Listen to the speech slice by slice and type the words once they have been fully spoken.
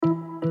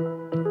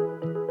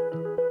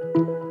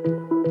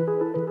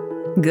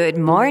Good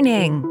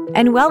morning,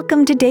 and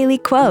welcome to Daily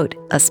Quote,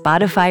 a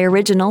Spotify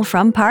original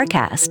from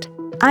Parcast.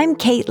 I'm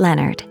Kate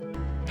Leonard.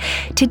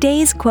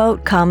 Today's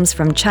quote comes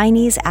from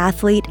Chinese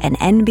athlete and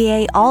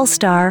NBA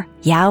All-Star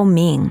Yao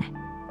Ming.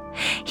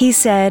 He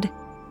said,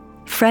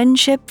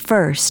 "Friendship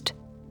first,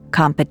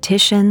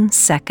 competition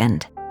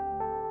second."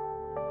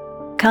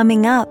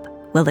 Coming up,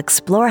 we'll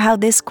explore how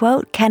this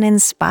quote can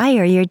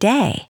inspire your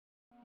day.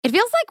 It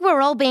feels like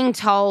we're all being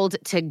told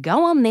to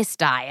go on this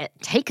diet,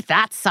 take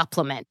that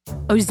supplement.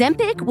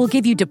 Ozempic will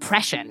give you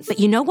depression,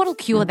 but you know what'll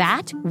cure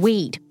that?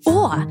 Weed.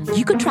 Or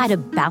you could try to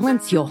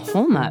balance your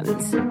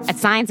hormones. At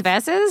Science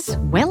Versus,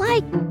 we're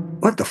like,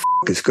 what the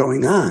is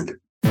going on?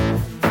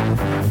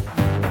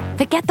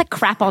 Forget the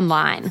crap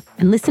online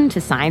and listen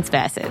to Science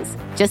Versus.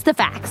 Just the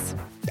facts.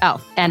 Oh,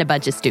 and a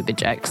bunch of stupid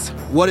jokes.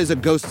 What is a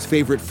ghost's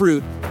favorite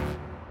fruit?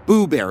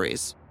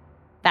 Blueberries.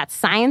 That's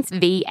Science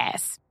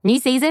VS. New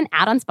season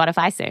out on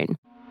Spotify soon.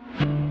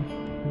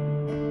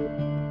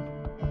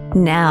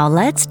 Now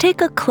let's take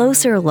a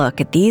closer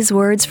look at these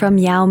words from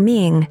Yao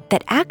Ming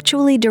that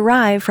actually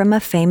derive from a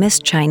famous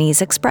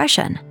Chinese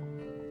expression.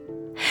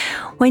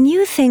 When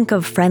you think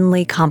of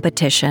friendly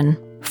competition,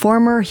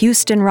 former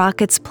Houston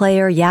Rockets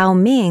player Yao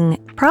Ming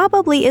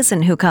probably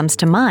isn't who comes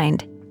to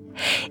mind.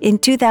 In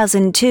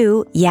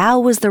 2002, Yao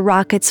was the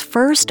Rockets'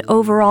 first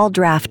overall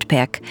draft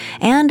pick,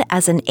 and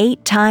as an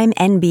 8-time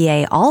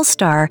NBA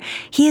All-Star,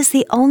 he is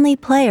the only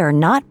player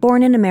not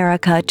born in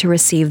America to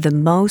receive the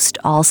most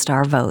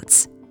All-Star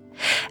votes.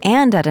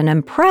 And at an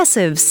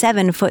impressive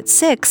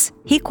 7'6",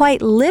 he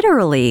quite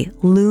literally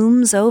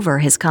looms over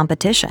his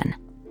competition.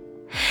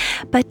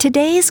 But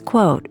today's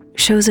quote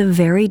shows a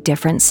very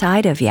different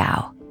side of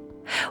Yao.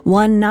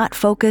 One not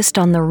focused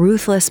on the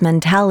ruthless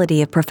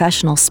mentality of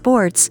professional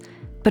sports,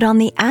 but on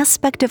the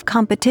aspect of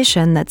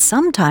competition that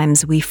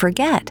sometimes we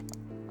forget,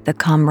 the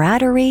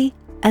camaraderie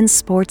and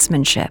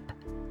sportsmanship.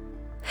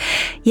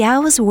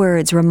 Yao's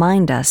words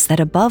remind us that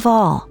above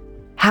all,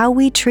 how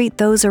we treat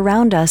those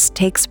around us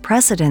takes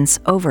precedence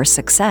over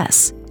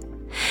success.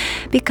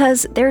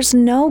 Because there's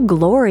no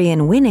glory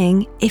in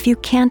winning if you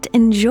can't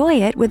enjoy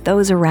it with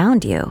those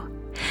around you,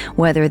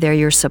 whether they're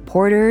your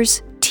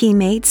supporters,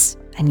 teammates,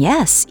 and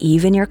yes,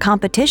 even your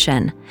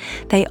competition.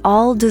 They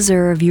all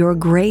deserve your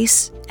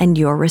grace and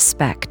your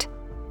respect.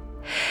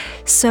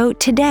 So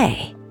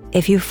today,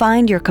 if you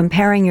find you're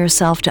comparing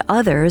yourself to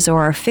others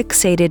or are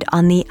fixated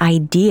on the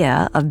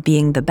idea of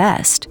being the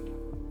best,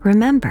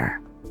 remember,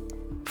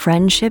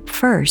 friendship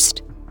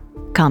first,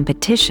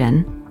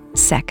 competition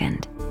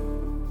second.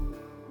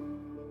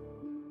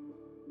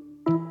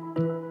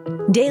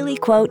 Daily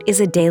Quote is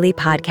a daily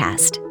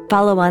podcast.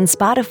 Follow on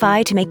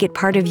Spotify to make it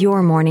part of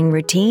your morning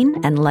routine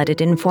and let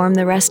it inform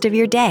the rest of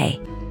your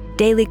day.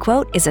 Daily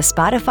Quote is a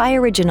Spotify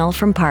original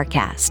from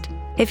Parcast.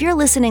 If you're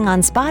listening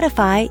on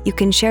Spotify, you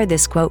can share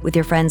this quote with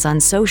your friends on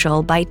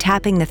social by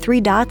tapping the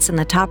 3 dots in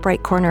the top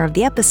right corner of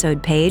the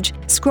episode page,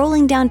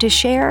 scrolling down to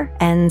share,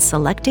 and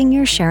selecting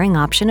your sharing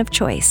option of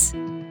choice.